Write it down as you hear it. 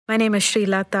My name is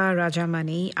Srilatha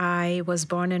Rajamani. I was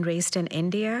born and raised in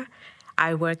India.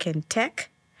 I work in tech.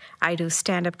 I do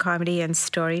stand-up comedy and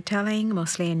storytelling,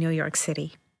 mostly in New York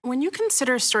City. When you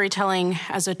consider storytelling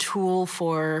as a tool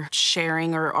for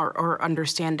sharing or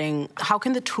understanding, how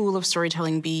can the tool of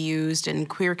storytelling be used in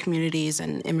queer communities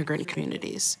and immigrant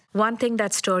communities? One thing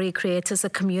that story creates is a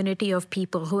community of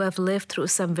people who have lived through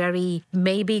some very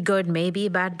maybe good, maybe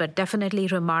bad, but definitely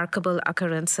remarkable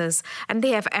occurrences. And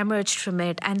they have emerged from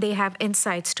it and they have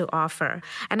insights to offer.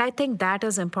 And I think that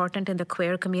is important in the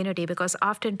queer community because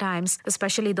oftentimes,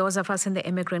 especially those of us in the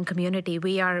immigrant community,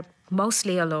 we are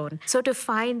mostly alone. So to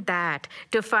find that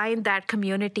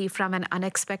community from an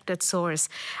unexpected source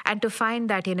and to find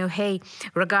that, hey,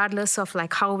 regardless of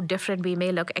like how different we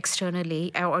may look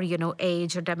externally or,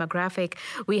 age or demographic,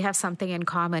 we have something in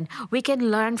common. We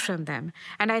can learn from them.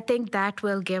 And I think that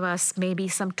will give us maybe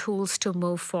some tools to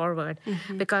move forward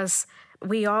because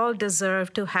we all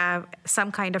deserve to have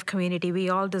some kind of community. We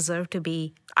all deserve to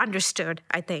be understood,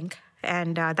 I think.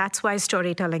 And that's why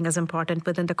storytelling is important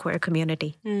within the queer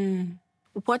community.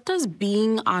 What does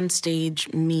being on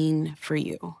stage mean for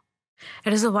you?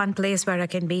 It is the one place where I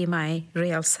can be my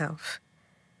real self.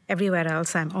 Everywhere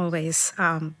else, I'm always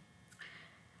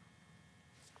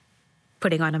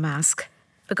putting on a mask.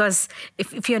 Because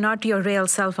if you're not your real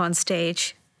self on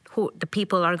stage, the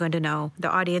people are going to know, the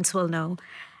audience will know,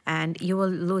 and you will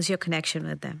lose your connection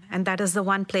with them. And that is the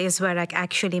one place where I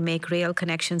actually make real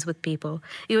connections with people,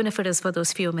 even if it is for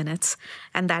those few minutes.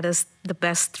 And that is the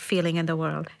best feeling in the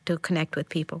world, to connect with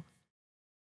people.